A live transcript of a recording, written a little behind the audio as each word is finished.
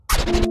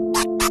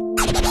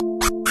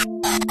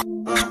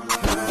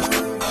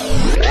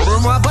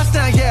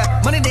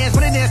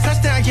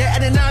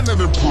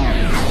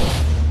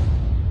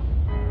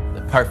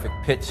The perfect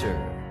picture,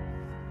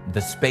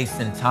 the space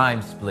and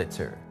time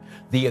splitter,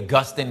 the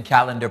Augustan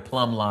calendar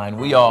plumb line.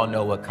 We all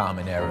know what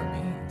common error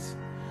means.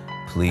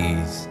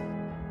 Please.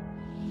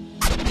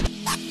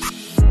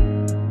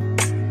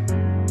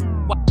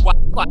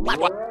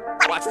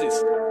 Watch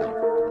this.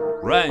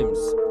 Rhymes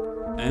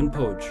and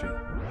poetry.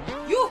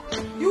 You.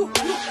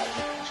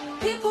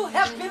 People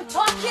have been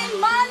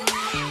talking, man.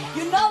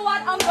 You know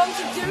what I'm going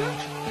to do?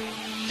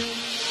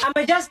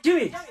 I'ma just do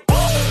it.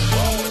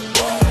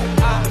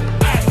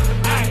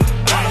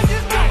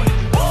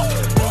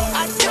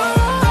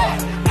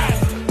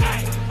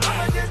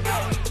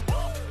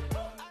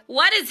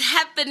 What is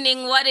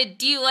happening? What it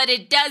do? What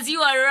it does?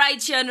 You are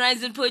right here on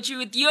Rhymes and Poetry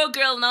with your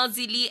girl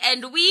Nazi Lee,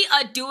 and we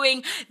are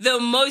doing the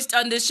most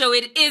on the show.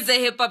 It is a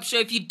hip-hop show.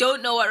 If you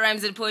don't know what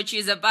Rhymes and Poetry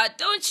is about,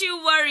 don't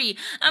you worry.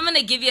 I'm going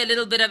to give you a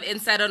little bit of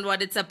insight on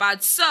what it's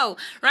about. So,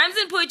 Rhymes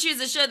and Poetry is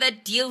a show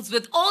that deals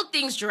with all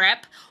things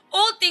rap,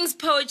 all things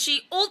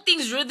poetry, all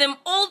things rhythm,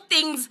 all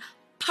things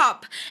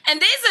pop. And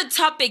there's a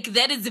topic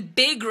that is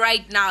big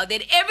right now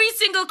that every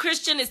single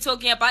Christian is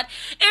talking about,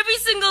 every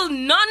single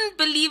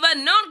non-believer,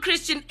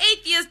 non-Christian,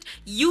 atheist,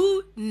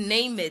 you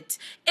name it.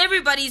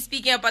 Everybody's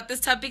speaking about this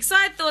topic. So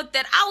I thought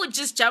that I would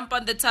just jump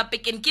on the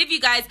topic and give you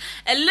guys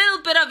a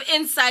little bit of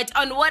insight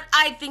on what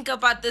I think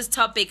about this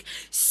topic.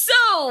 So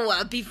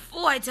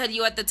before I tell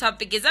you what the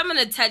topic is, I'm going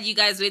to tell you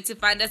guys where to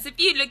find us. If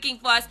you're looking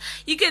for us,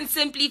 you can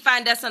simply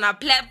find us on our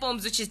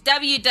platforms, which is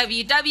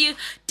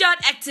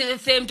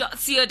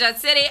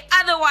www.activefm.co.za.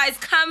 Otherwise,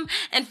 come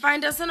and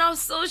find us on our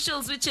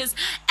socials, which is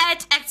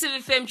at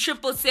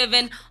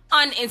ActiveFM777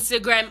 on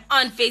Instagram,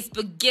 on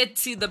Facebook. Get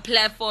to the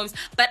platforms.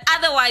 But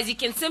otherwise, you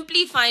can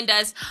simply find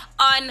us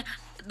on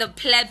the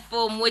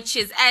platform, which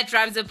is at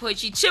Rhymes and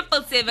Poetry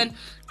 777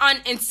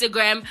 on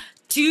Instagram.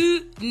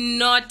 Do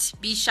not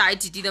be shy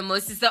to do the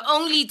most. It's the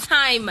only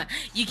time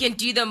you can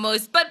do the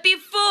most. But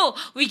before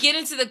we get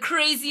into the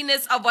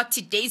craziness of what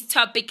today's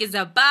topic is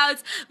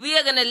about, we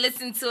are going to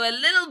listen to a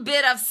little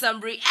bit of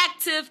some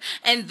reactive,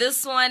 and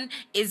this one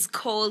is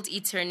called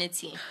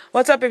Eternity.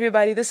 What's up,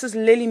 everybody? This is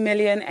Lily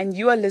Million, and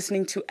you are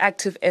listening to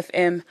Active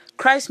FM.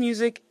 Christ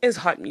music is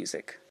hot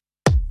music.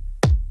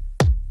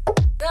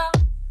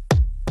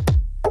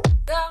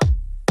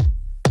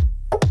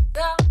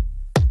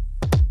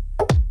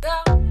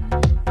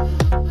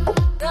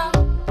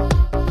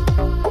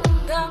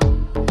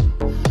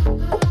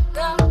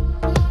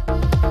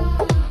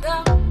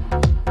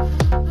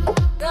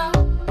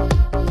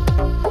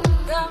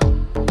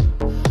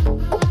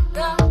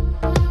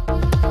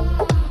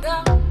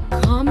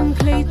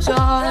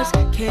 Jars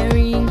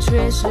carrying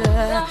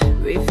treasure,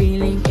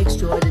 revealing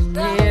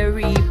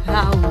extraordinary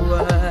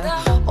power,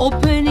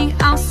 opening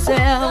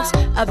ourselves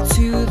up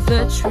to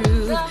the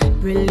truth,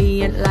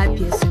 brilliant light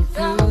piercing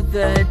through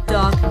the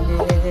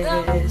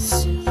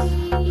darkness.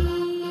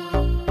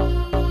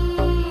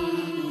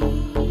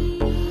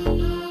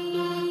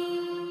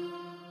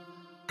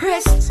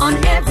 Pressed on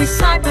every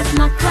side but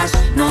not crushed,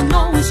 no,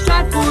 we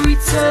strive for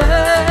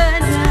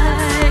eternity.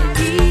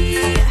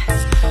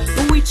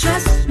 We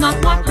trust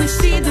not what we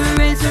see, the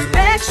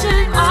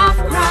resurrection of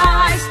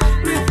Christ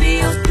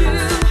revealed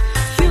through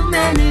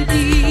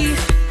humanity.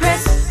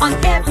 Pressed on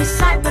every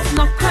side but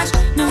not crushed,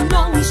 no,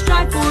 we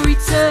strive for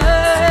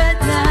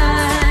eternity.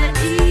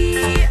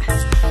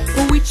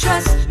 We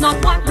trust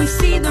not what we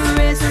see, the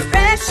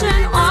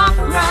resurrection of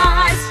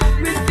Christ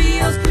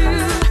revealed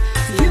through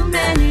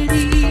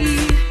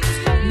humanity.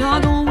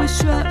 Not always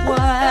sure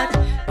what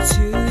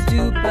to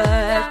do,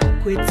 but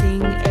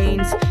quitting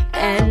ain't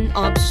an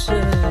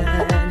option.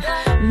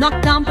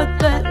 Knocked down but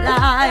the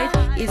light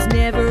is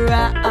never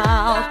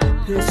out,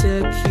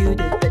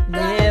 persecuted but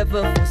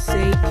never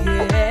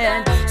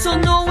forsaken. So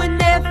no, we're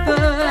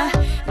never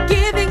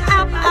giving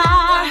up.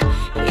 Our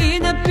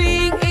inner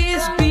being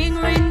is being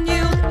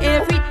renewed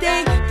every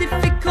day.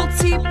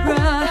 Difficulty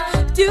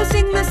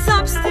producing the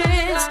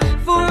substance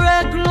for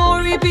a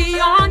glory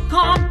beyond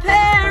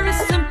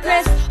comparison.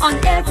 Pressed on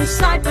every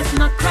side but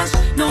not crushed,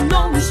 no,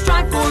 we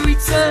strive for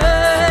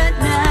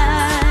eternity.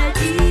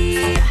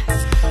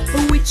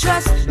 We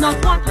trust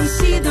not what we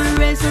see, the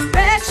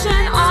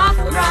resurrection of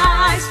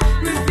Christ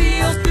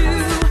revealed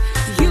through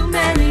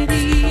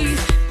humanity.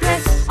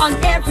 Pressed on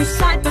every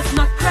side but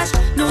not crushed,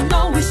 no,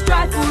 we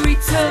strive for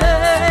eternity.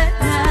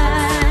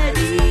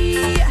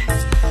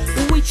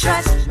 We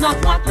trust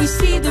not what we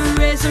see, the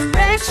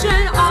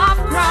resurrection of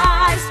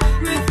Christ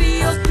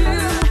revealed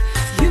through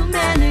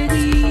humanity.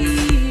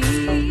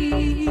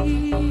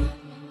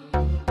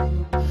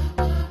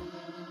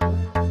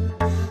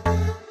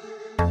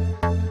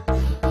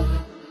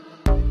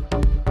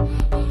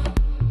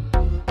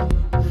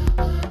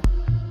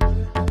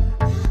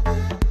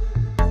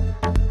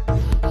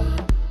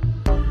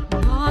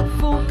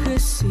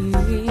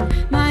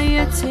 My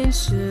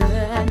attention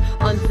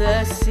on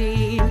the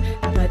scene,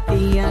 but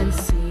the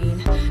unseen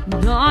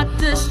not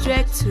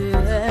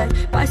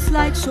distracted by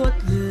slight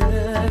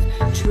short-lived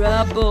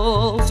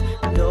troubles.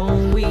 No,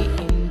 we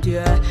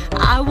endure.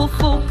 I will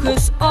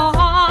focus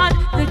on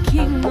the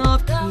King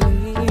of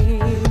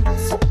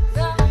Kings,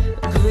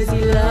 'cause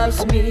he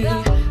loves me.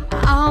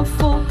 I'll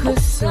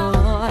focus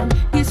on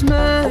his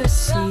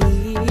mercies,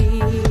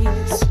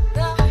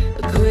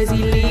 'cause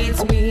he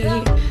leads me.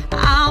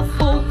 I'll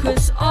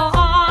focus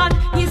on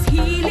his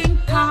healing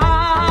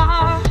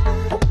power,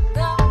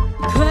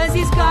 'cause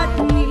he's got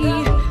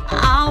me.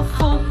 I'll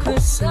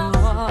focus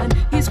on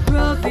his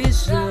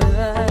provision,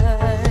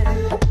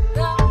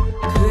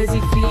 'cause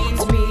he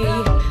feeds me.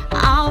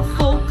 I'll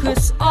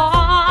focus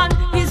on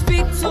his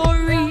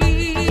victory.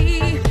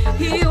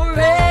 He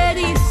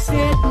already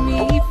set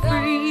me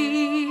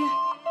free.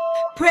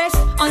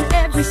 Pressed on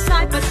every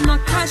side but not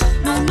crushed.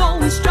 No,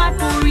 we strive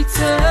for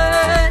eternity.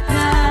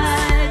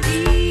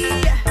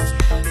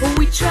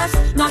 We trust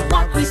not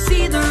what we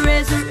see, the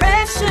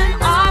resurrection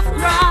of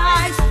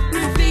Christ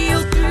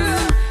revealed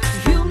through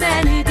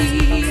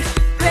humanity.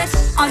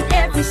 Pressed on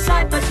every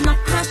side but not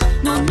crushed.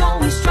 No,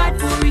 we strive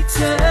for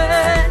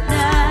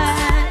eternity.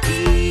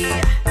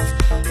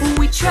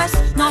 We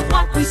trust not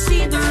what we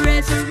see, the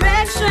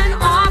resurrection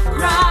of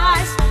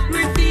Christ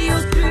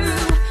revealed through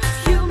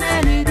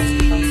humanity.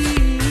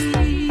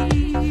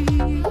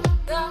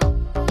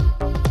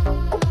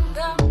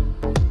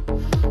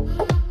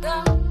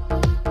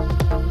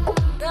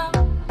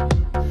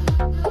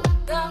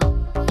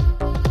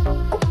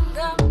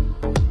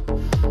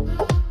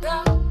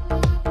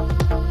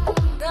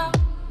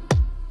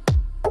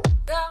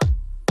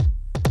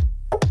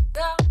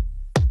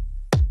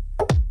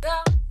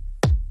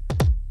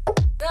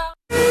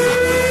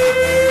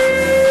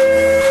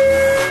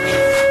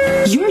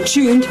 You're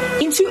tuned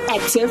into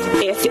Active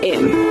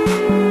FM.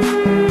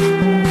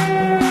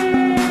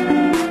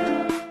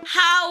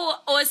 How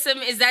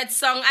awesome is that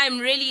song? I'm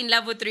really in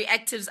love with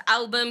Reactive's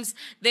albums.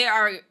 They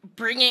are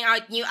bringing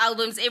out new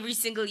albums every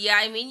single year.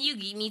 I mean, you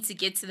need to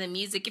get to the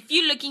music. If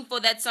you're looking for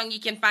that song, you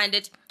can find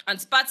it on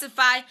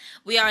Spotify.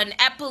 We are on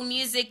Apple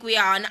Music. We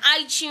are on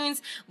iTunes.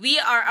 We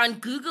are on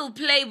Google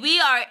Play. We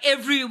are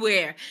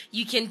everywhere.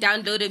 You can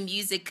download the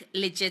music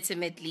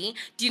legitimately.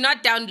 Do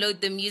not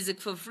download the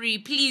music for free.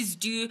 Please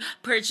do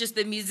purchase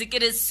the music.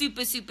 It is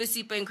super, super,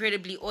 super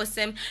incredibly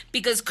awesome,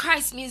 because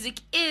Christ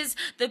Music is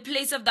the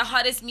place of the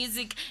hottest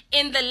music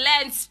in the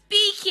land.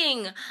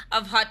 Speaking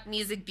of hot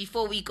music,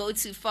 before we go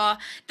too far,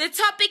 the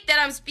topic that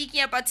I'm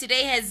speaking about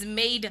today has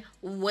made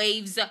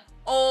waves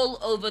all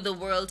over the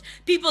world.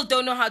 People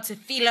don't know how to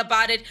feel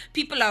about it.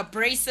 People are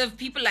abrasive.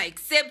 People are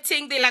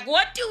accepting. They're like,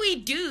 what do we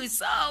do?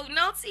 So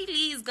Nancy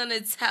Lee is gonna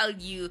tell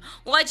you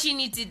what you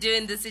need to do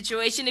in this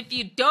situation. If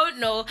you don't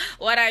know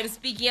what I'm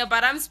speaking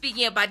about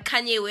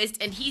Kanye West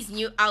and his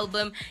new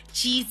album,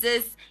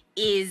 Jesus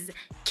is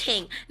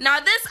King. Now,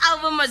 this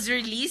album was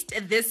released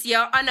this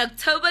year on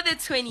October the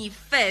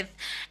 25th,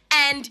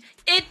 and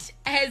it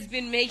has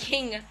been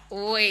making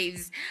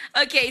waves.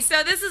 Okay,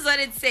 so this is what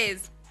it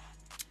says.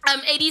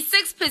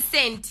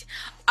 86%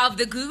 of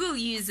the Google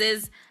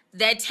users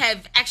that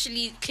have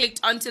actually clicked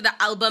onto the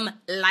album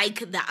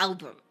like the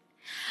album.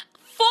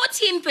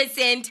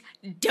 14%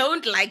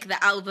 don't like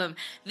the album.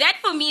 That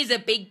for me is a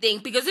big thing,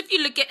 because if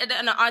you look at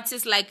an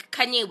artist like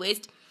Kanye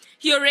West,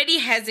 he already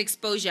has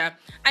exposure.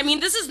 I mean,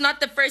 this is not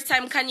the first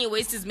time Kanye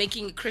West is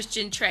making a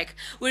Christian track.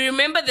 We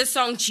remember the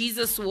song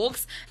Jesus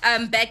Walks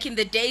back in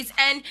the days,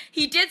 and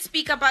he did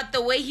speak about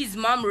the way his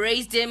mom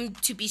raised him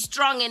to be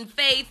strong in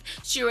faith.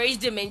 She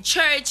raised him in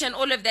church and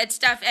all of that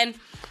stuff, and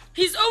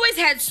he's always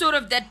had sort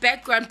of that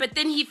background, but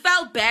then he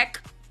fell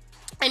back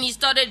and he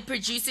started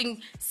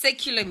producing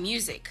secular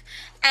music.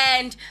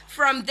 And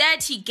from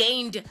that, he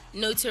gained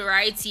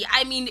notoriety.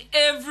 I mean,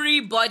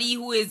 everybody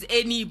who is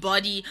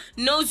anybody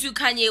knows who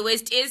Kanye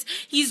West is.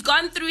 He's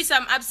gone through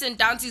some ups and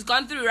downs. He's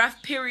gone through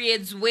rough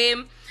periods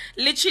where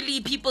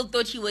literally people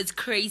thought he was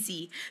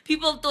crazy.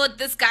 People thought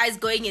this guy's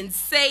going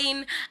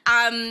insane.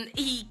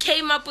 He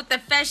came up with a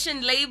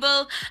fashion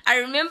label. I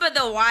remember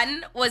the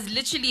one was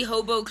literally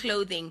hobo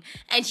clothing,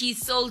 and he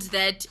sold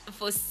that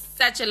for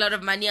such a lot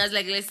of money. I was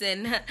like,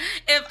 listen,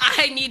 if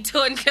I need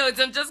torn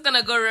clothes, I'm just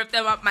gonna go rip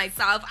them up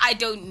myself. I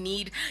don't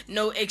need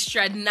no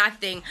extra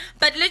nothing.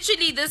 But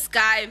literally, this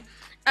guy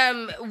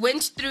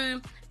went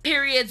through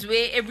periods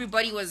where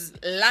everybody was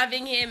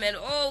loving him and,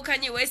 oh,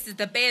 Kanye West is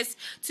the best,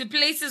 to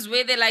places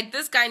where they're like,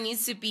 this guy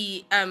needs to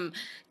be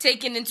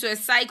taken into a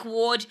psych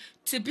ward,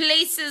 to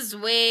places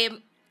where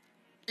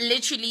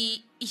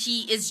literally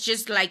he is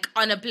just like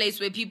on a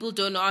place where people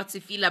don't know how to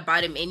feel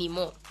about him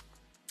anymore.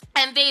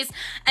 And there's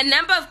a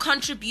number of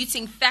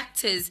contributing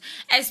factors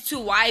as to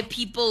why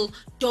people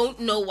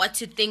don't know what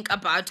to think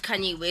about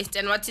Kanye West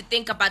and what to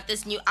think about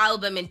this new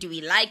album, and do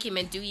we like him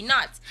and do we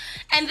not.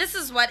 And this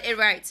is what it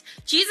writes.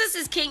 Jesus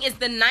is King is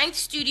the 9th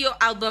studio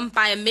album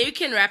by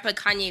American rapper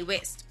Kanye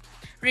West.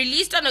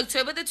 Released on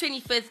October the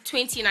 25th,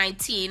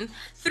 2019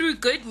 through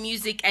Good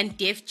Music and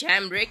Def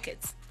Jam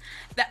Records.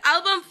 The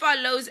album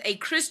follows a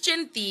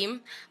Christian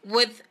theme,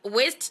 with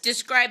West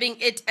describing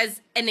it as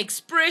an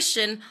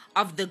expression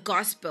of the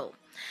gospel.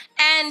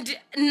 And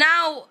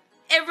now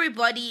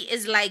everybody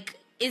is like,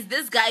 is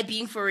this guy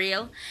being for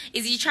real?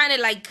 Is he trying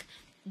to like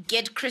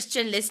get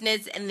Christian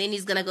listeners and then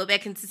he's gonna go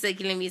back into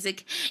secular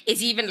music?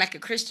 Is he even like a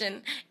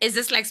Christian? Is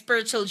this like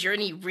spiritual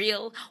journey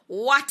real?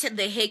 What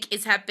the heck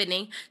is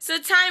happening? So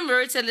Time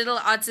wrote a little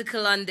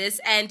article on this,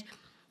 and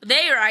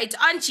they write,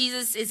 on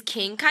Jesus is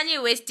King,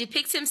 Kanye West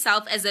depicts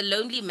himself as a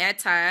lonely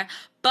martyr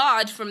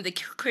barred from the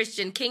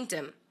Christian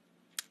kingdom.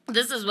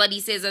 This is what he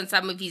says on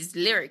some of his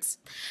lyrics.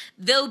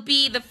 They'll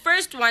be the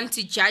first one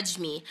to judge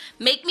me,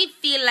 make me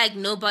feel like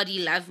nobody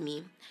loved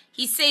me.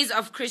 He says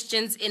of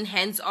Christians in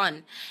Hands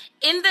On.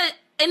 In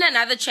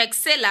another track,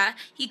 Selah,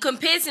 he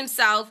compares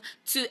himself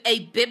to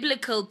a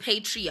biblical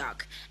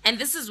patriarch. And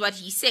this is what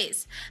he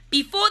says.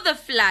 Before the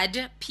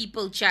flood,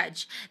 people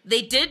judge.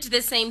 They did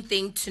the same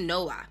thing to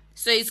Noah.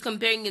 So he's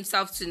comparing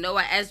himself to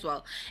Noah as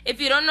well. If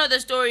you don't know the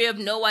story of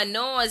Noah,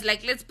 Noah was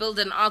like, let's build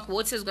an ark.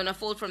 Water's going to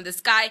fall from the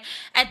sky.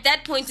 At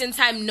that point in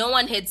time, no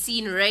one had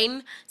seen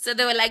rain. So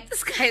they were like,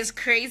 this guy is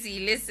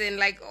crazy. Listen,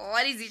 like,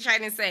 what is he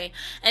trying to say?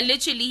 And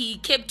literally, he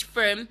kept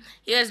firm.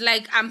 He was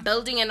like, I'm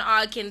building an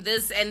ark and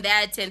this and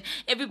that. And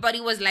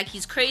everybody was like,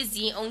 he's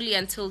crazy, only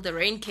until the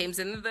rain came.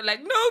 And they're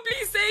like, no,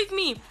 please save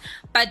me.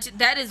 But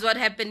that is what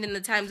happened in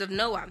the times of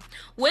Noah.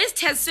 West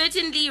has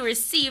certainly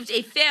received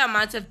a fair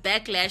amount of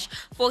backlash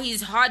for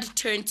his hard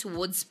turn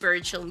towards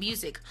spiritual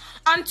music.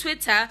 On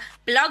Twitter,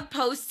 blog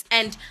posts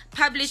and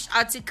published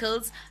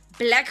articles,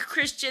 Black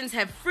Christians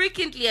have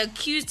frequently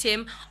accused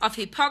him of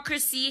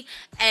hypocrisy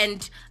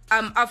and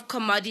of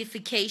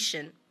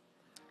commodification.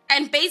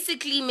 And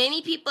basically,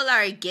 many people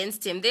are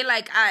against him. They're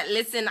like,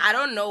 listen, I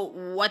don't know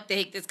what the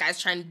heck this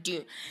guy's trying to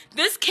do.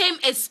 This came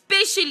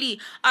especially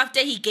after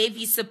he gave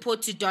his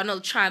support to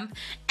Donald Trump.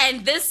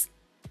 And this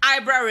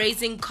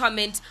eyebrow-raising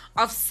comment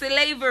of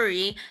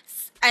slavery,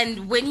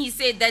 and when he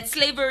said that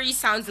slavery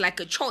sounds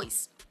like a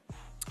choice.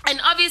 And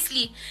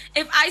obviously,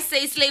 if I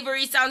say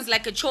slavery sounds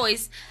like a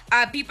choice,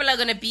 people are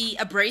going to be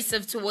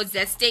abrasive towards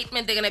that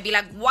statement. They're going to be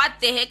like, what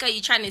the heck are you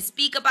trying to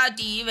speak about?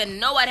 Do you even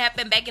know what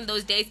happened back in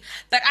those days?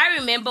 But I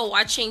remember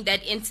watching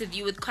that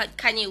interview with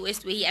Kanye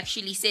West where he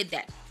actually said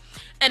that.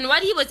 And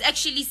what he was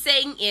actually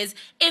saying is,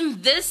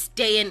 in this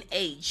day and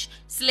age,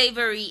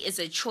 slavery is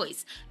a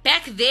choice.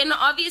 Back then,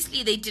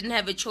 obviously, they didn't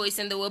have a choice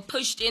and they were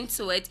pushed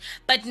into it.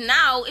 But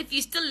now, if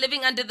you're still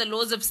living under the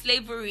laws of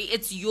slavery,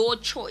 it's your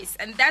choice.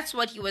 And that's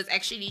what he was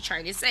actually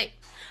trying to say.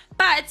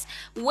 But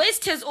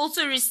West has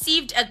also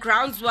received a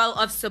groundswell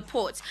of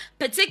support,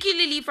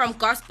 particularly from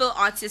gospel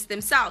artists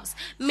themselves.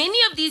 Many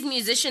of these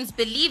musicians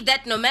believe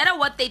that no matter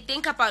what they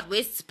think about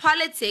West's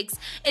politics,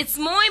 it's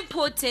more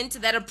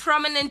important that a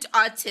prominent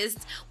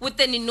artist with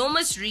an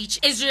enormous reach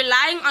is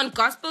relying on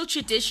gospel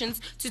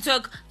traditions to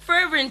talk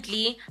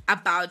fervently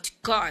about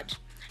God.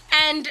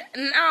 And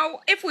now,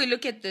 if we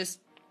look at this,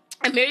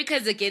 America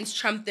is against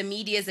Trump, the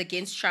media is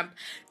against Trump.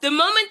 The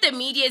moment the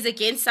media is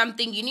against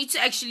something, you need to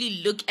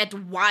actually look at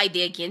why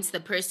they're against the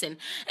person.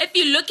 If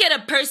you look at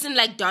a person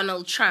like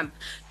Donald Trump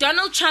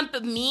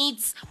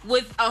meets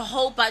with a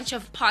whole bunch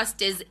of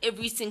pastors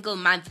every single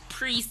month,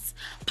 priests,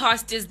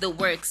 pastors, the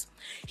works.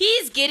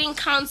 He's getting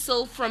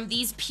counsel from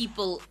these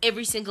people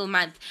every single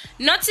month.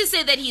 Not to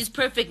say that he's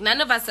perfect.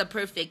 None of us are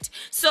perfect.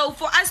 So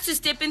for us to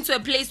step into a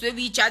place where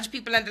we judge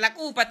people and they're like,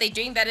 oh, but they're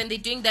doing that and they're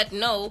doing that.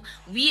 No,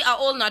 we are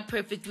all not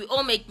perfect. We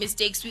all make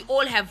mistakes. We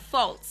all have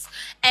faults.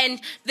 And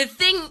the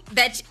thing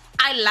that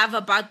I love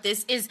about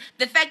this is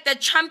the fact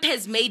that Trump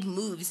has made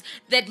moves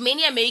that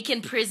many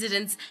American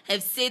presidents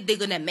have said they're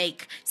going to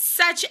make,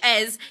 such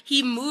as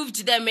he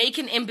moved the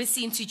American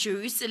embassy into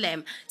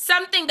Jerusalem,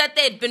 something that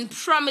they had been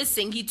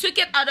promising. He took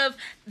it out of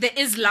the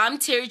Islam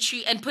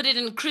territory and put it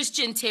in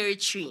Christian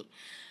territory.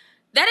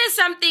 That is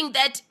something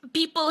that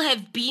people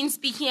have been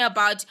speaking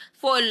about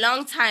for a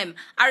long time.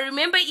 I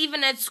remember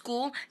even at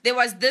school, there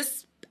was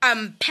this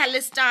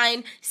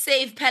Palestine,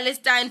 save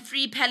Palestine,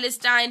 free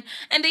Palestine.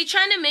 And they're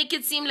trying to make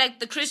it seem like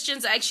the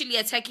Christians are actually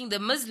attacking the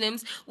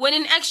Muslims, when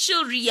in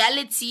actual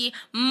reality,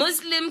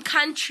 Muslim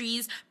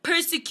countries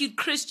persecute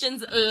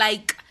Christians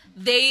like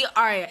they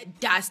are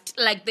dust,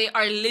 like they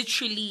are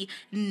literally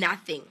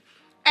nothing.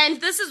 And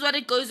this is what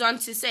it goes on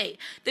to say.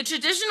 The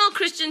traditional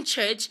Christian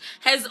church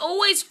has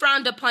always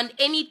frowned upon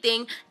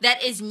anything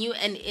that is new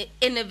and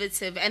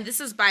innovative. And this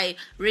is by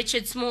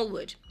Richard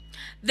Smallwood.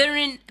 The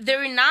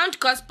renowned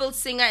gospel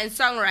singer and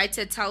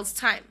songwriter tells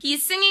Time.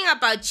 He's singing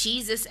about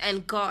Jesus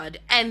and God,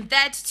 and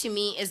that to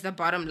me is the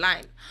bottom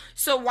line.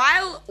 So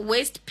while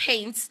West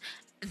paints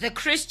the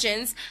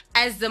Christians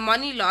as the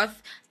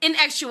monolith, in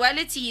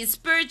actuality, his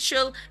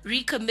spiritual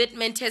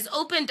recommitment has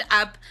opened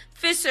up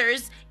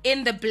fissures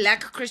in the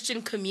Black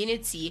Christian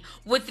community,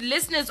 with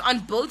listeners on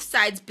both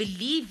sides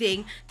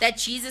believing that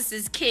Jesus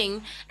is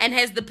king and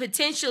has the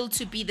potential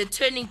to be the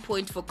turning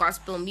point for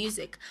gospel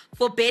music,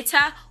 for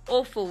better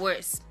or for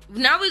worse.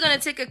 Now we're going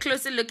to take a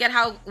closer look at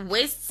how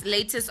West's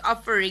latest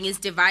offering is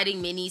dividing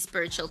many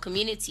spiritual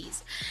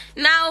communities.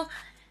 Now,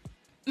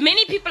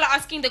 Many people are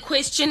asking the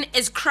question,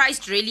 is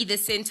Christ really the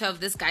center of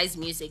this guy's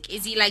music?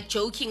 Is he like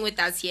joking with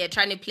us here,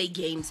 trying to play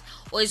games?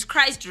 Or is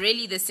Christ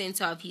really the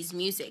center of his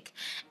music?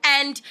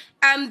 And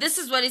this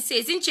is what it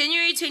says. In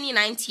January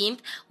 2019,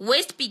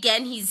 West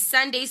began his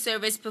Sunday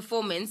service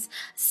performance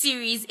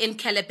series in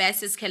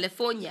Calabasas,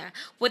 California,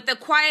 with the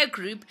choir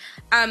group,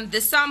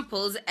 The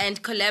Samples,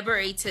 and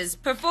collaborators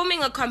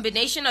performing a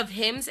combination of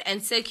hymns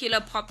and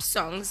secular pop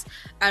songs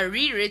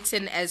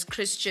rewritten as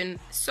Christian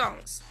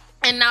songs.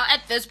 And now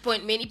at this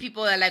point, many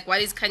people are like,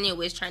 what is Kanye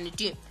West trying to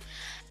do?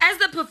 As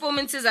the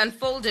performances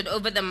unfolded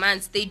over the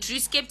months, they drew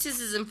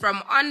skepticism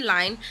from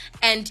online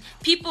and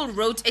people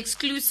wrote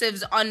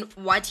exclusives on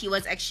what he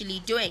was actually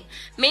doing.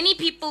 Many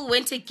people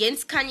went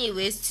against Kanye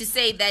West to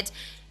say that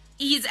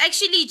he's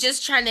actually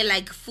just trying to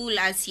like fool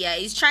us here.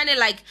 He's trying to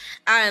like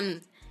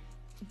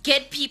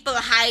get people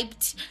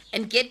hyped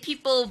and get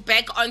people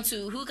back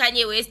onto who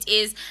Kanye West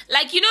is.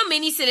 Like, you know,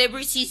 many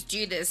celebrities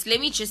do this.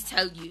 Let me just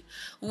tell you,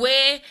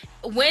 where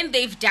when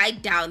they've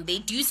died down, they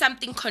do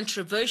something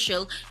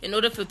controversial in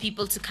order for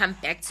people to come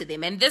back to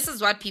them. And this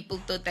is what people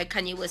thought that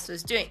Kanye West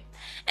was doing.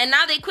 And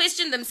now they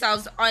question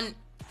themselves on,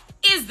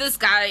 is this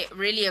guy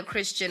really a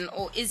Christian,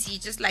 or is he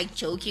just like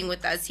joking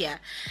with us here?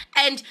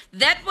 And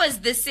that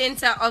was the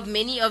center of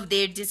many of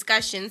their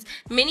discussions.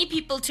 Many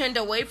people turned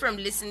away from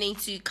listening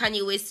to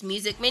Kanye West's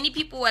music. Many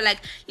people were like,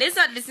 let's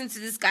not listen to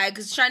this guy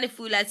because he's trying to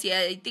fool us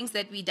here. He thinks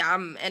that we're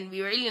dumb and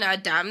we're really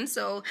not dumb.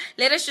 So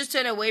let us just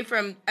turn away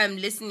from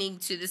listening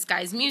to this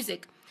guy's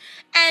music.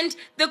 And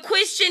the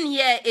question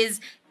here is,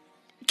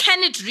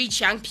 can it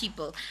reach young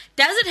people?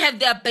 Does it have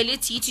the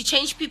ability to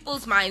change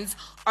people's minds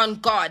on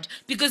God?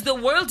 Because the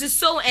world is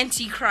so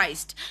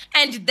anti-Christ.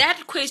 And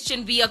that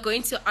question we are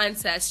going to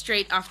answer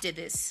straight after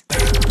this.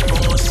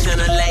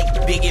 Center like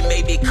Biggie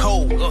may be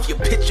cold. Your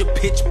picture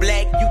pitch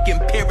black, you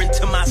comparing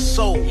to my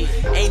soul.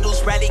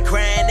 Angels rally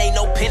crying, ain't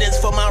no penance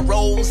for my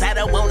roles. I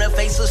don't wanna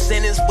face a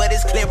sentence, but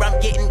it's clear I'm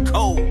getting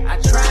cold. I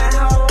try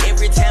hard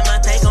every time I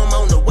think I'm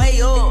on the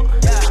way up.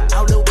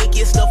 All the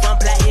wicked stuff I'm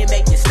plotting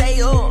make me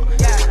stay up.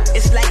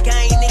 It's like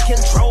I ain't in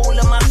control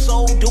of my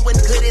soul. Doing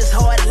good is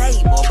hard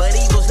labor, but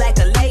evil's like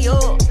a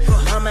layup.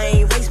 Mama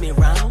ain't raised me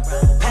wrong.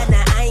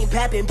 Partner, I ain't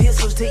popping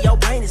pistols till your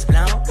brain is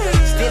blown.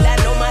 Still I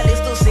know my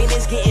list of sin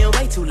is getting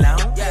way too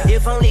long.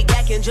 If only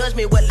God can judge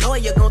me, what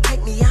lawyer gon'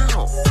 take me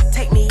on?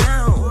 Take me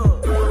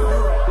on.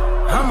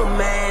 I'm a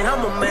man.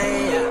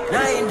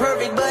 I ain't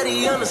perfect, but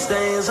he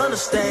understands.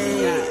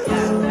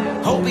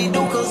 Hope he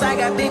do, cause I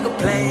got bigger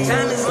plans.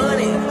 Time is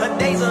money, a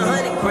day's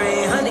 100 grand.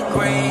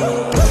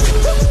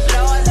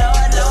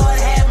 Lord,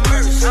 have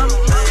mercy.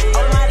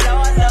 Oh my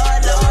Lord,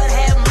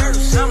 have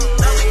mercy. Lord,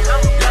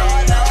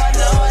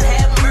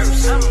 have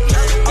mercy. Oh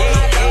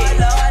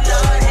my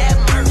Lord, have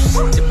mercy.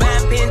 The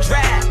bomb been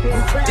dry,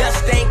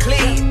 dust ain't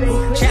clean.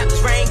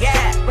 Chapters rain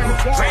got,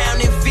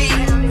 drown in feet.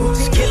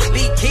 Killer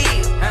be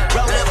killed,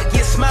 roll up and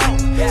get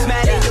smoked.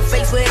 Smile in your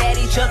face, we're at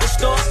each other's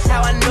stores.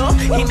 How I know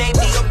he made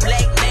me a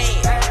black man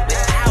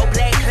with all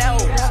black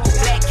clothes,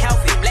 black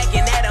coffee, black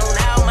and that on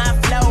all my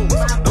flows.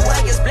 But why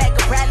is black a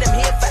problem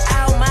here for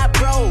all my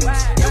bros?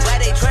 And why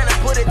they tryna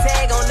put a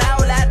tag on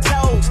all our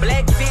toes?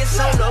 Black fish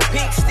on the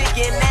pig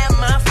sticking at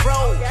my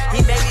fro.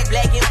 He made me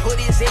black and put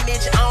his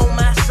image on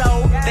my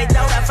soul. They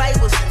thought our fight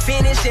was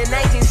finished in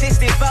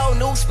 1964.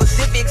 New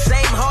specifics,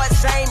 same heart,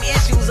 same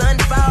issues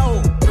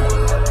unfold.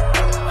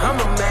 I'm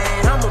a man.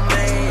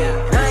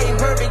 I ain't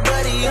perfect,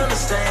 but he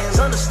understands.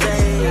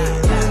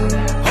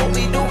 Hope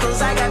he do,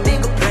 cause I got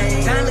bigger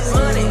plans. Time is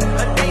money,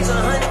 a day's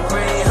 100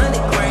 grand.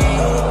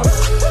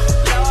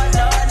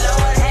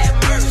 Lord, have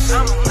mercy.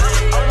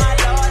 Oh my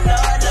Lord,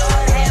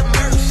 have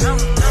mercy.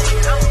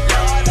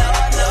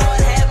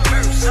 Lord, have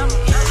mercy.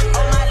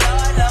 Oh my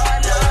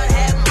Lord,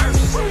 have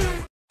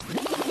mercy.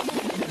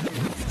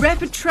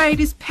 Rapid Trade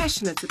is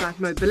passionate about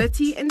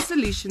mobility and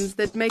solutions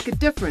that make a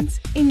difference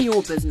in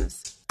your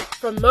business.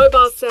 From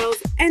mobile sales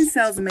and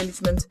sales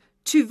management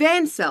to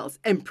van sales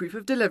and proof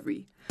of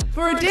delivery.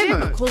 For a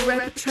demo, call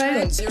Rapid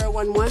Trade on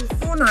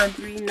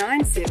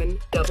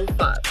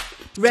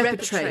 011-493-9755.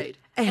 Rapid Trade,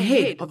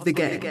 ahead of the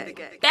game.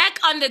 Back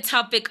on the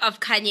topic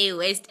of Kanye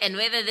West and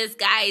whether this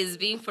guy is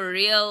being for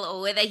real or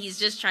whether he's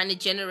just trying to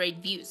generate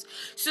views.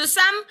 So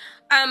some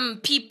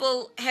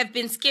people have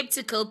been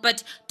skeptical,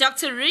 but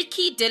Dr.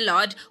 Ricky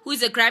Dillard, who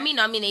is a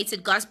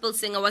Grammy-nominated gospel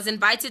singer, was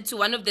invited to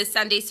one of the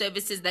Sunday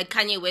services that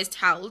Kanye West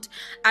held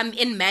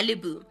in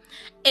Malibu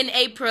in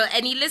April,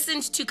 and he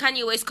listened to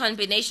Kanye West's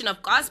combination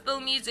of gospel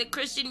music,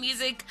 Christian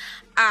music,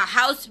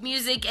 house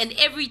music, and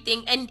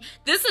everything, and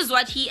this is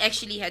what he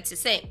actually had to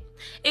say.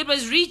 It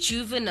was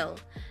rejuvenal,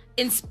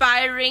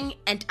 inspiring,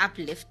 and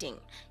uplifting.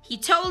 He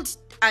told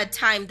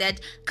Time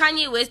that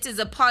Kanye West is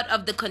a part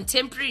of the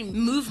contemporary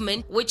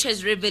movement which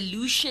has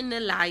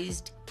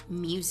revolutionized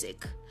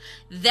music.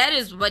 That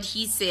is what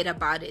he said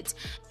about it.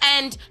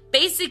 And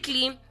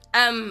basically,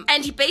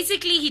 And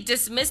he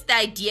dismissed the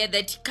idea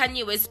that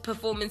Kanye West's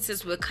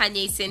performances were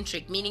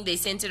Kanye-centric, meaning they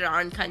centered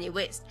around Kanye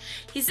West.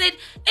 He said,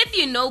 if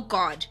you know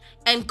God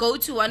and go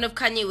to one of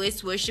Kanye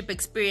West's worship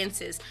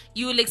experiences,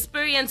 you will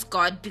experience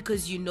God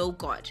because you know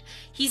God.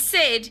 He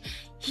said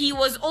he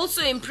was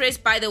also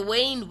impressed by the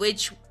way in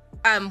which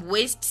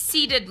West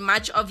ceded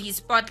much of his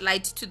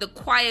spotlight to the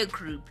choir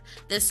group,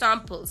 the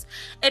samples.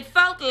 It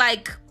felt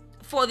like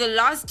for the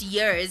last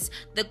years,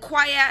 the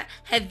choir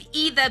have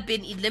either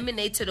been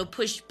eliminated or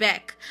pushed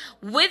back.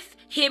 With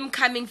him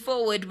coming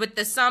forward with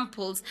the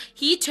samples,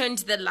 he turned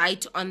the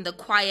light on the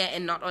choir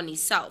and not on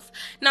himself.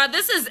 Now,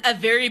 this is a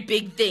very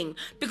big thing,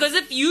 because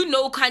if you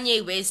know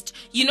Kanye West,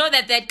 you know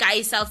that guy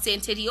is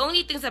self-centered. He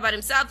only thinks about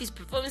himself, his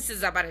performances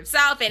is about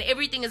himself, and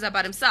everything is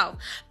about himself.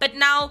 But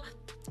now,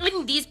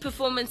 in these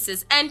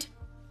performances, and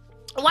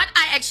what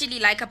I actually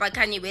like about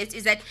Kanye West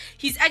is that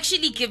he's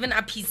actually given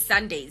up his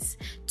Sundays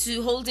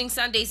to holding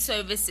Sunday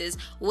services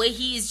where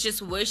he is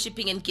just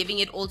worshiping and giving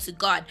it all to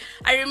God.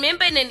 I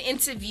remember in an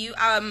interview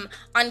on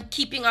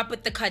Keeping Up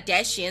with the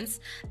Kardashians,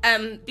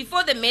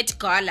 before the Met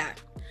Gala,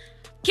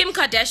 Kim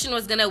Kardashian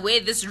was gonna wear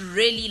this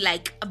really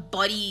like a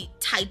body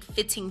tight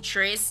fitting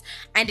dress,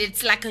 and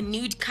it's like a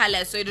nude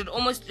color, so it would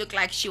almost look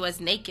like she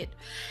was naked.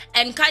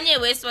 And Kanye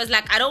West was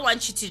like, I don't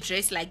want you to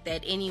dress like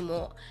that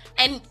anymore.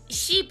 And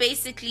she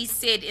basically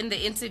said in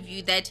the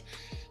interview that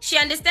she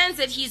understands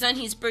that he's on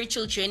his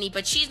spiritual journey,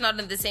 but she's not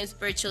on the same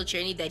spiritual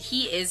journey that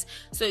he is,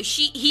 so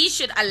he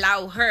should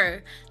allow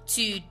her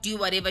to do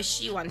whatever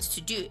she wants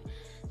to do.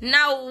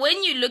 Now,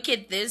 when you look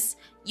at this,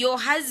 your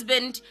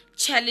husband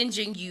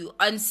challenging you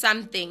on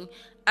something,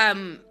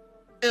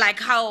 like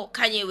how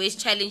Kanye West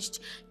challenged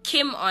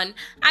Kim on,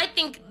 I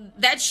think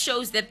that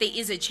shows that there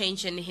is a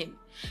change in him.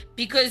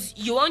 Because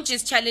you won't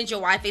just challenge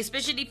your wife,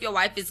 especially if your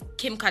wife is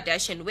Kim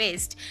Kardashian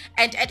West,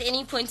 and at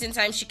any point in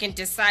time she can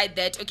decide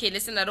that, okay,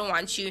 listen, I don't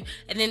want you,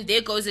 and then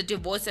there goes a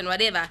divorce and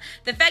whatever.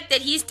 The fact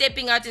that he's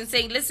stepping out and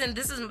saying, listen,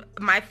 this is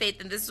my faith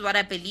and this is what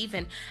I believe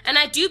in, and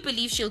I do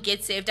believe she'll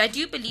get saved. I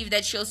do believe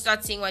that she'll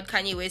start seeing what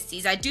Kanye West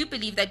sees. I do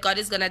believe that God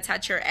is going to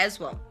touch her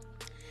as well.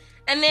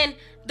 And then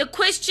the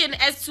question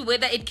as to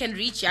whether it can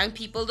reach young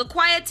people, the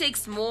choir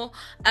takes more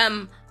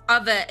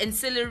of an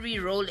ancillary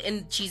role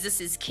in Jesus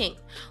is King,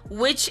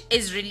 which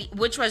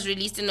was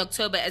released in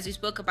October, as we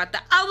spoke about. The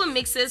album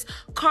mixes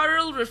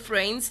choral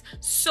refrains,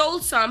 soul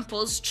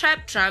samples,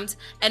 trap drums,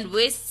 and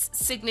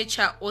West's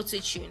signature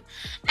autotune,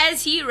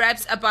 as he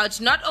raps about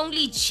not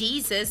only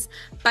Jesus,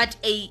 but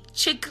a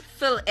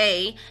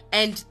Chick-fil-A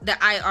and the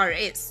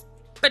IRS.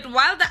 But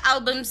while the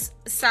album's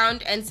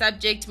sound and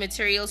subject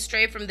material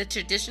stray from the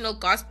traditional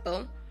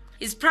gospel,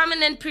 his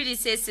prominent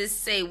predecessors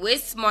say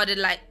West's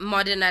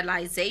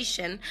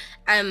modernization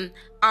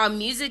are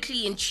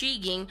musically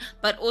intriguing,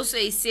 but also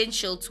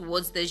essential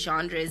towards the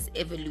genre's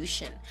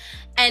evolution.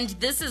 And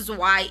this is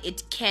why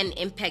it can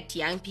impact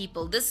young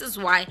people. This is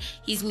why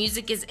his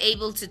music is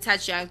able to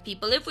touch young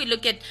people. If we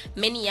look at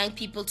many young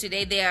people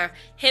today, they are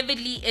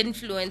heavily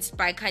influenced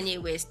by Kanye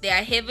West. They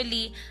are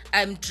heavily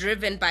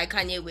driven by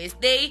Kanye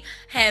West. They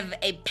have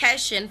a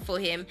passion for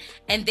him,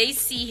 and they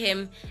see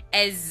him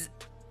as...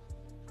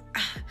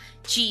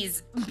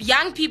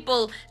 young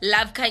people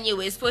love Kanye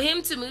West. For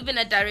him to move in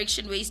a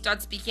direction where he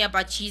starts speaking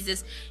about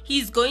Jesus,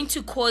 he's going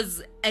to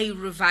cause a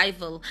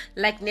revival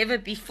like never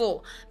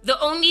before. The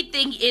only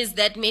thing is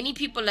that many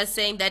people are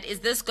saying that, is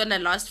this gonna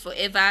last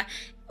forever,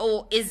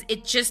 or is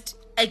it just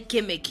a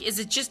gimmick? Is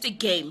it just a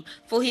game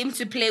for him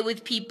to play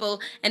with people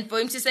and for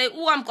him to say,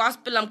 oh, I'm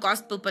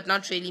gospel, but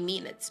not really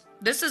mean it?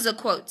 This is a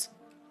quote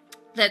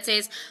that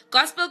says,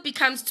 gospel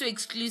becomes too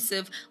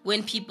exclusive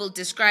when people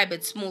describe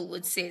it,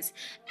 Smallwood says.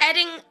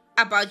 Adding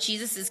about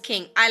Jesus is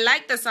King, I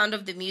like the sound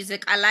of the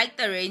music, I like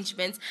the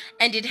arrangements,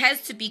 and it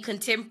has to be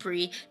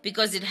contemporary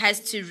because it has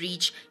to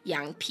reach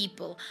young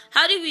people.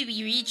 How do we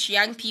reach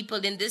young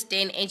people in this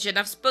day and age? And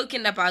I've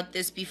spoken about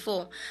this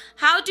before.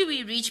 How do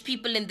we reach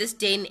people in this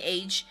day and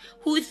age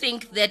who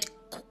think that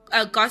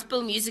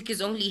gospel music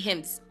is only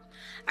hymns?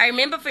 I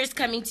remember first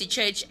coming to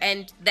church,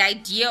 and the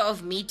idea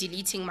of me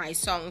deleting my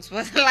songs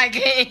was like,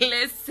 hey,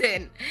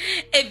 listen,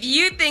 if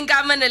you think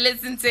I'm gonna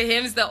listen to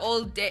hymns the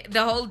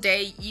whole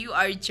day, you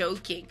are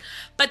joking.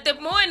 But the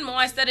more and more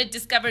I started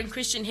discovering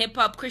Christian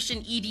hip-hop,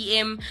 Christian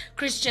EDM,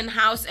 Christian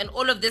house, and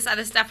all of this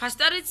other stuff, I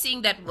started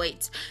seeing that,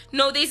 wait,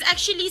 no, there's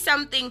actually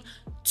something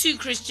to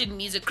Christian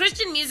music.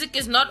 Christian music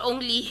is not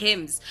only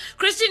hymns.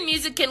 Christian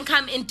music can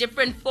come in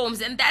different forms,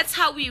 and that's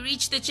how we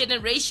reach the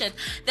generation.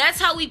 That's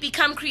how we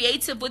become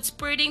creative with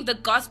spreading the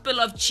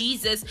gospel of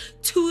Jesus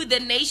to the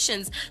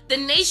nations. The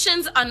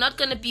nations are not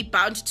going to be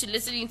bound to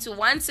listening to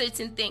one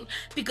certain thing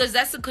because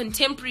that's a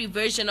contemporary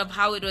version of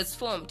how it was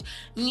formed.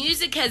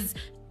 Music has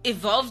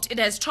evolved, it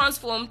has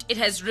transformed, it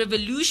has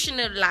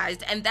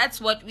revolutionized, and that's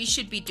what we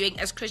should be doing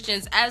as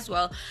Christians as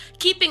well,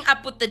 keeping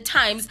up with the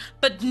times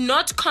but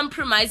not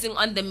compromising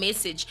on the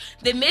message.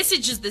 The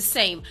message is the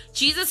same.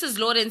 Jesus is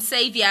Lord and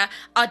Savior.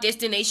 Our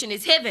destination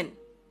is heaven.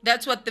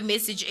 That's what the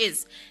message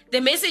is. The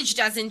message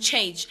doesn't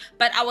change,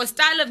 but our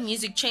style of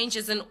music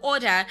changes in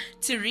order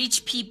to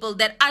reach people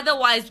that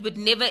otherwise would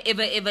never,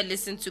 ever, ever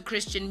listen to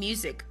Christian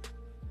music.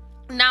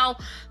 Now,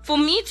 for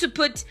me to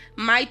put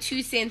my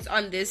 2 cents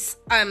on this,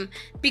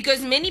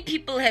 because many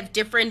people have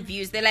different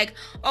views. They're like,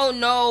 oh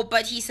no,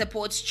 but he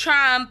supports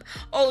Trump.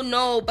 Oh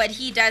no, but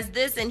he does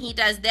this and he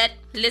does that.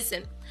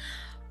 Listen,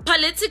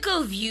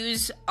 political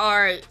views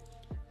are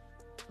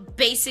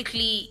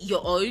basically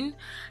your own.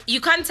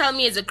 You can't tell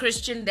me as a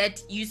Christian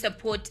that you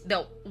support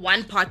the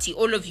one party.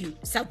 All of you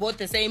support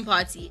the same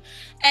party.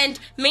 And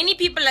many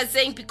people are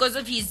saying because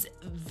of his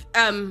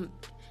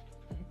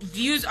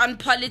views on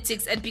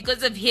politics and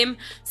because of him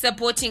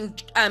supporting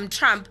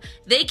Trump,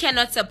 they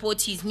cannot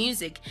support his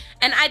music.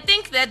 And I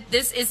think that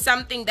this is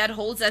something that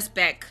holds us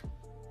back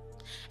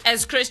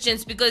as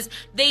Christians, because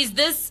there's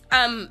this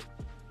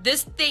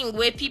thing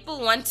where people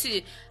want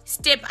to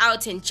step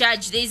out and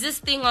judge. There's this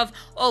thing of,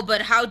 oh,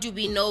 but how do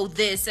we know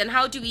this and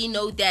how do we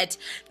know that?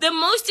 The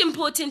most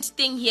important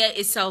thing here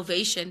is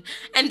salvation,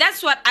 and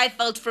that's what I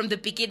felt from the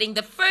beginning.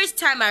 The first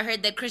time I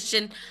heard that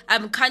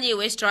Kanye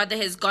West rather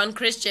has gone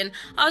Christian,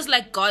 I was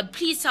like, God,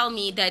 please tell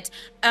me that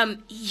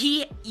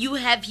you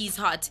have his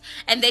heart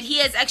and that he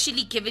has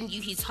actually given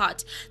you his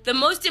heart. The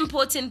most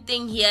important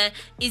thing here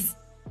is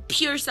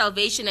pure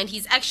salvation, and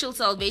his actual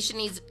salvation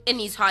is in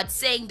his heart,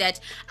 saying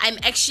that I'm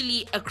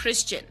actually a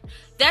Christian.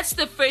 That's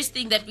the first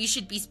thing that we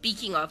should be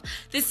speaking of.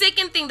 The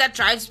second thing that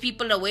drives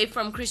people away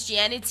from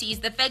Christianity is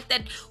the fact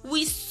that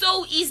we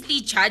so easily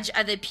judge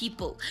other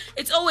people.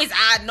 It's always,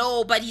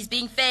 no, but he's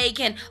being fake,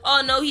 and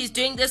oh no, he's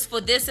doing this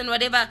for this and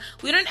whatever.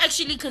 We don't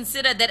actually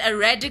consider that a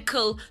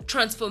radical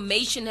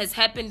transformation has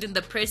happened in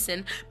the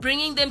person,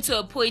 bringing them to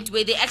a point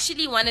where they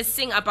actually want to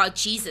sing about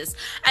Jesus.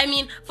 I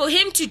mean, for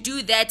him to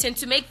do that and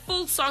to make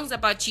full songs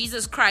about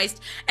Jesus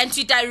Christ and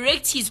to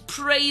direct his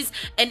praise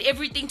and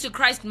everything to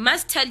Christ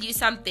must tell you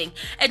something.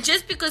 And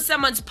just because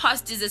someone's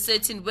past is a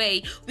certain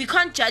way, we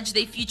can't judge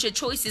their future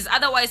choices.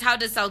 Otherwise, how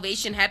does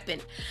salvation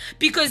happen?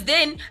 Because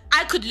then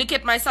I could look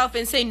at myself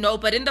and say, no,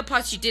 but in the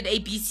past you did A,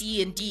 B,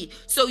 C, and D.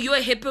 So you're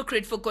a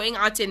hypocrite for going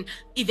out and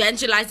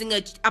evangelizing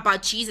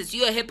about Jesus.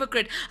 You're a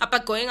hypocrite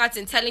about going out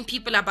and telling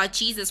people about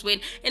Jesus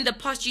when in the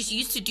past you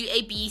used to do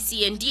A, B,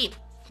 C, and D.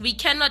 We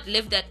cannot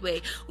live that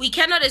way. We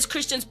cannot, as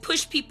Christians,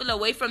 push people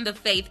away from the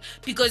faith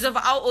because of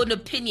our own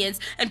opinions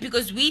and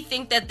because we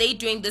think that they're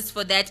doing this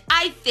for that.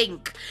 I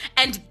think,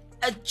 and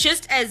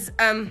just as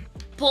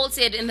Paul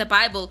said in the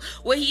Bible,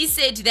 where he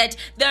said that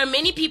there are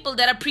many people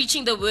that are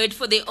preaching the word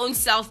for their own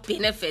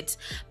self-benefit,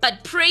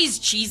 but praise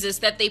Jesus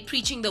that they're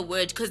preaching the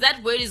word, because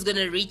that word is going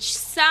to reach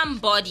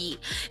somebody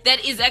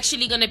that is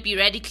actually going to be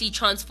radically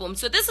transformed.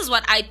 So this is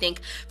what I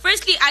think.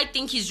 Firstly, I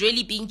think he's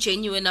really being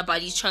genuine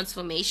about his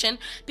transformation,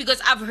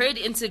 because I've heard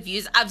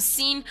interviews, I've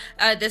seen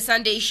the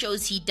Sunday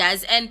shows he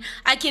does, and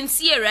I can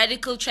see a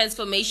radical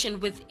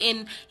transformation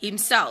within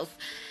himself.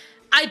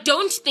 I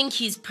don't think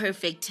he's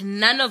perfect.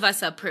 None of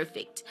us are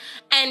perfect.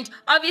 And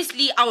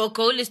obviously our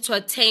goal is to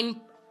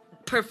attain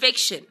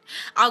perfection.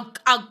 Our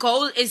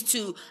goal is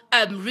to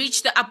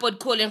reach the upward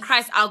call in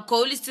Christ. Our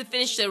goal is to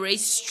finish the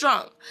race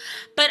strong.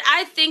 But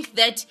I think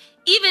that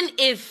even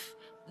if,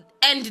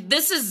 and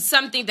this is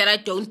something that I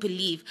don't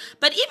believe,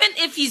 but even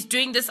if he's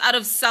doing this out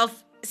of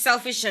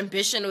selfish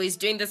ambition, or he's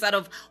doing this out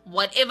of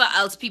whatever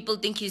else people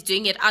think he's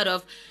doing it out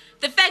of,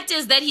 the fact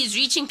is that he's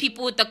reaching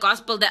people with the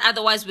gospel that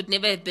otherwise would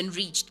never have been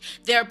reached.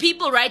 There are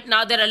people right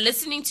now that are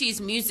listening to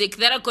his music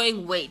that are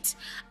going, wait,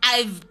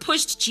 I've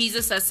pushed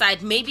Jesus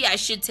aside. Maybe I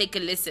should take a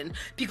listen,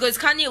 because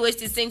Kanye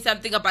West is saying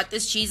something about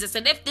this Jesus.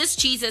 And if this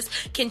Jesus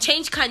can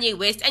change Kanye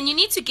West, and you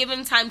need to give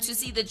him time to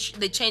see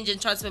the change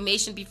and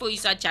transformation before you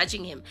start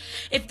judging him.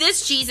 If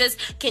this Jesus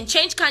can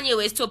change Kanye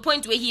West to a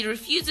point where he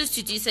refuses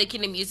to do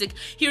secular music,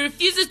 he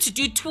refuses to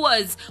do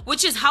tours,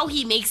 which is how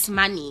he makes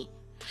money.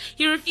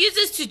 He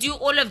refuses to do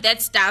all of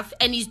that stuff,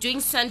 and he's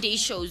doing Sunday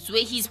shows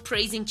where he's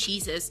praising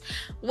Jesus.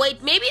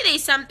 Wait, maybe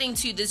there's something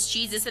to this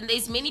Jesus, and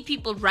there's many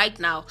people right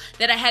now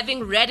that are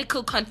having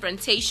radical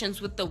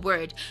confrontations with the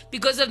word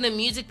because of the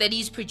music that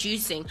he's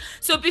producing.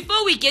 So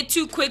before we get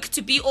too quick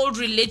to be all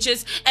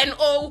religious and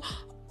all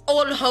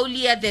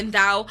holier than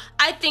thou,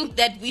 I think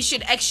that we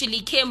should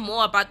actually care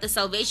more about the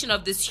salvation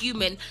of this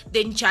human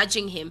than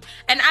judging him.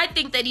 And I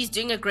think that he's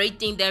doing a great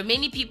thing. There are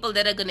many people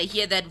that are going to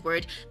hear that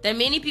word. There are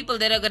many people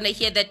that are going to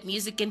hear that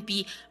music and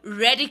be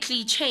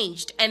radically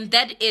changed. And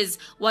that is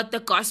what the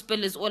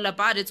gospel is all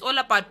about. It's all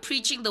about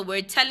preaching the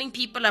word, telling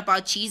people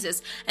about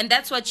Jesus. And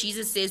that's what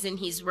Jesus says in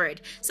his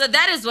word. So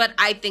that is what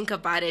I think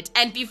about it.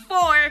 And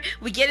before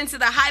we get into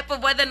the hype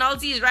of whether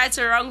Nalzi is right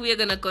or wrong, we are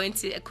going to go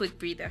into a quick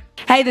breather.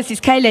 Hey, this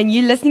is Kayla, and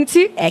you're listening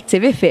to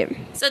Active FM.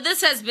 So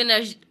this has been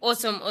an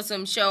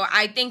awesome show.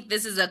 I think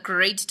this is a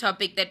great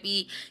topic that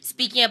we're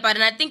speaking about,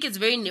 and I think it's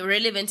very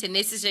relevant and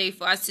necessary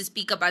for us to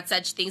speak about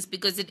such things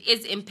because it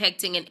is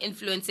impacting and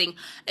influencing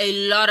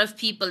a lot of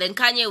people. And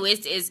Kanye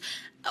West is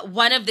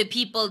one of the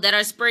people that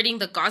are spreading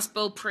the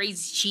gospel,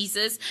 praise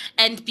Jesus,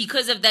 and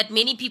because of that,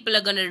 many people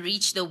are going to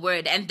reach the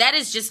word, and that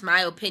is just my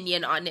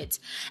opinion on it.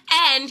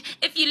 And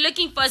if you're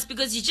looking for us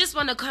because you just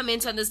want to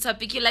comment on this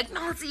topic, you're like,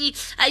 Nalzi,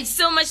 I have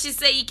so much to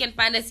say, you can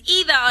find us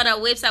either on our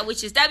website,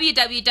 which is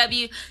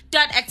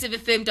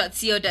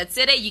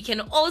www.activefm.co.za. You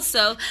can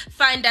also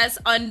find us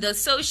on the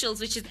socials,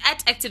 which is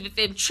at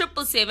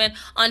ActiveFM777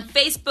 on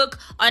Facebook,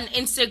 on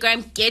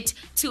Instagram. Get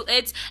to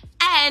it.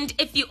 And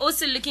if you're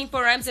also looking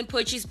for rhymes and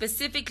poetry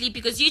specifically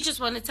because you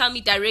just want to tell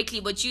me directly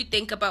what you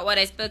think about what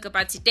I spoke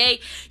about today,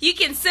 you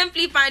can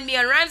simply find me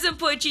on Rhymes and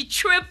Poetry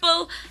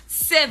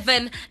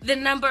 777, the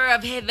number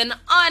of heaven,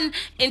 on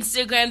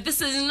Instagram.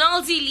 This is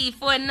Nalzi Lee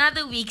for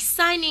another week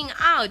signing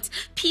out.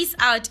 Peace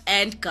out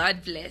and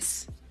God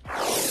bless.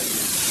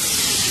 Christ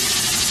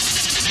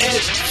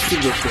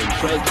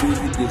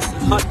music is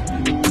hot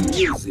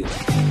music.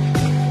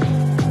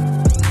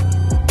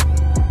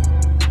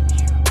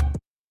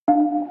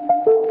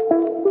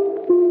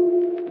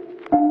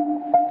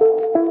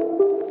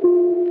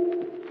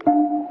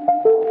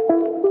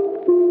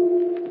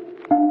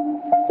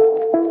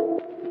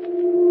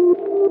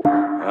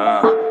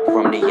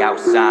 From the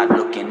outside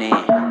looking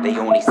in, they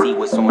only see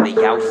what's on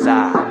the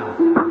outside.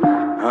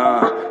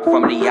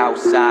 From the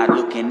outside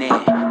looking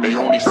in, they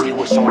only see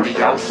what's on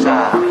the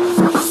outside.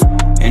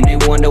 And they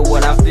wonder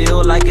what I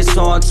feel like, it's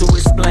hard to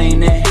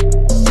explain it.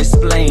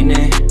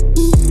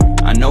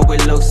 I know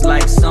it looks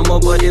like summer,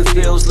 but it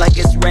feels like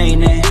it's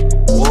raining.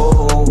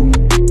 Whoa.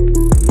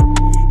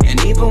 And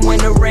even when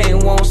the rain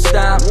won't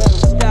stop,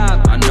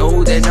 I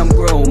know that I'm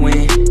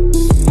growing.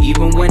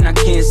 Even when I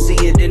can't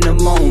see it in the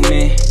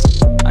moment,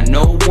 I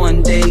know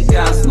one day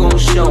God's gonna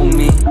show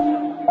me.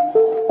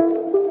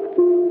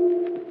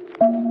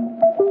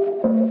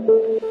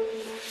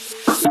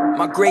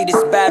 My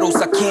greatest battles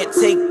I can't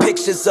take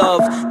pictures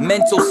of.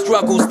 Mental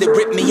struggles that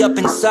rip me up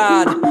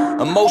inside.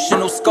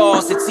 Emotional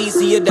scars it's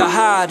easier to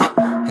hide.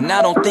 And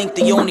I don't think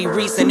the only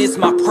reason is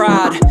my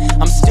pride.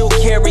 I'm still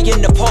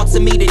carrying the parts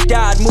of me that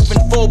died.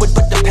 Moving forward,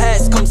 but the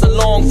past comes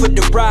along for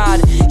the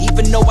ride.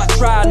 Even though I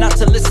try not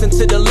to listen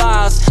to the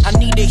lies, I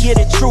need to hear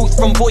the truth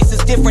from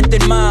voices different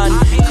than mine.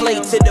 Clay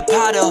to the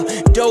potter,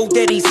 dough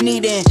that he's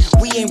needing.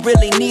 We ain't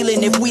really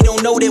kneeling if we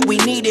don't know that we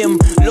need him.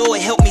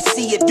 Lord, help me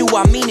see it. Do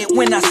I mean it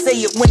when I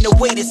say it? When the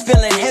weight is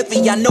feeling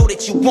heavy, I know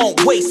that you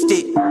won't waste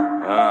it.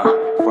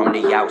 From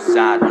the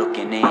outside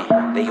looking in,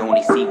 they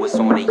only see what's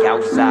on the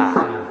outside.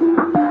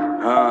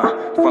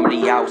 From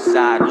the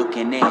outside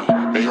looking in,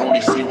 they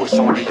only see what's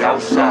on the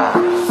outside.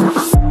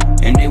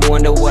 And they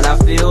wonder what I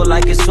feel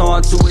like, it's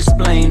hard to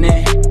explain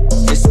it.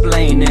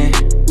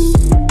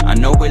 I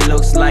know it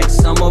looks like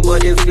summer,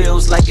 but it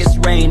feels like it's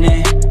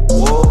raining.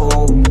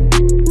 Whoa.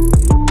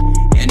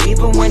 And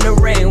even when the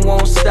rain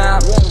won't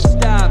stop,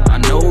 I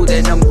know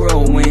that I'm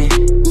growing.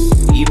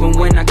 Even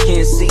when I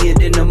can't see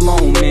it in the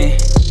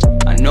moment,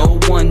 I know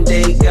one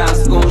day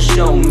God's gonna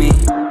show me.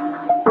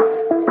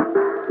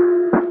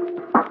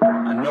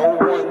 I know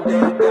one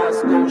day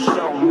God's gonna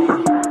show me.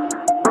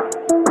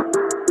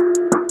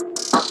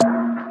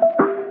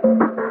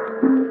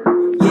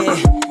 Yeah,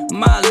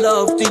 my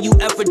love, do you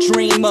ever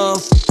dream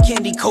of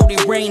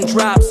candy-coated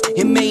raindrops?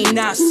 It may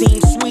not seem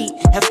sweet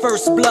at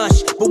first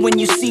blush, but when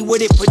you see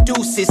what it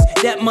produces,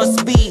 that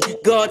must be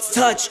God's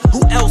touch.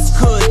 Who else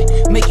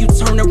could make you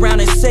turn around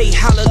and say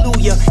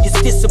hallelujah? His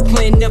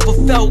discipline never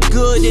felt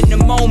good in the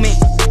moment,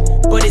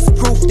 but it's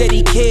proof that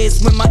he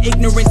cares when my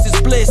ignorance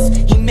is bliss.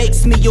 He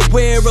makes me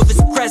aware of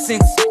his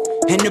presence,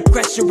 and the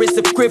pressure is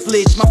a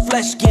privilege. My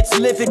flesh gets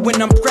livid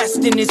when I'm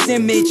pressed in his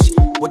image.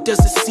 What does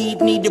a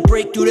seed need to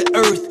break through the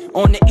earth?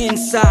 On the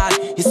inside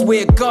is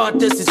where God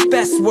does his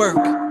best work.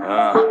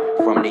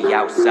 From the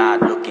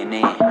outside looking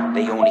in,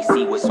 they only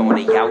see what's on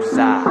the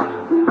outside.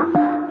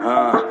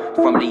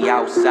 From the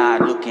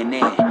outside looking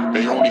in,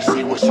 they only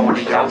see what's on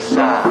the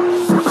outside.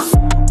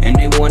 And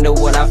they wonder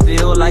what I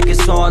feel like,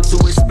 it's hard to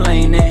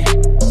explain it.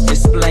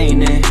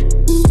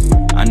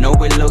 I know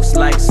it looks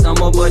like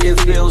summer, but it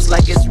feels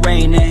like it's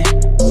raining.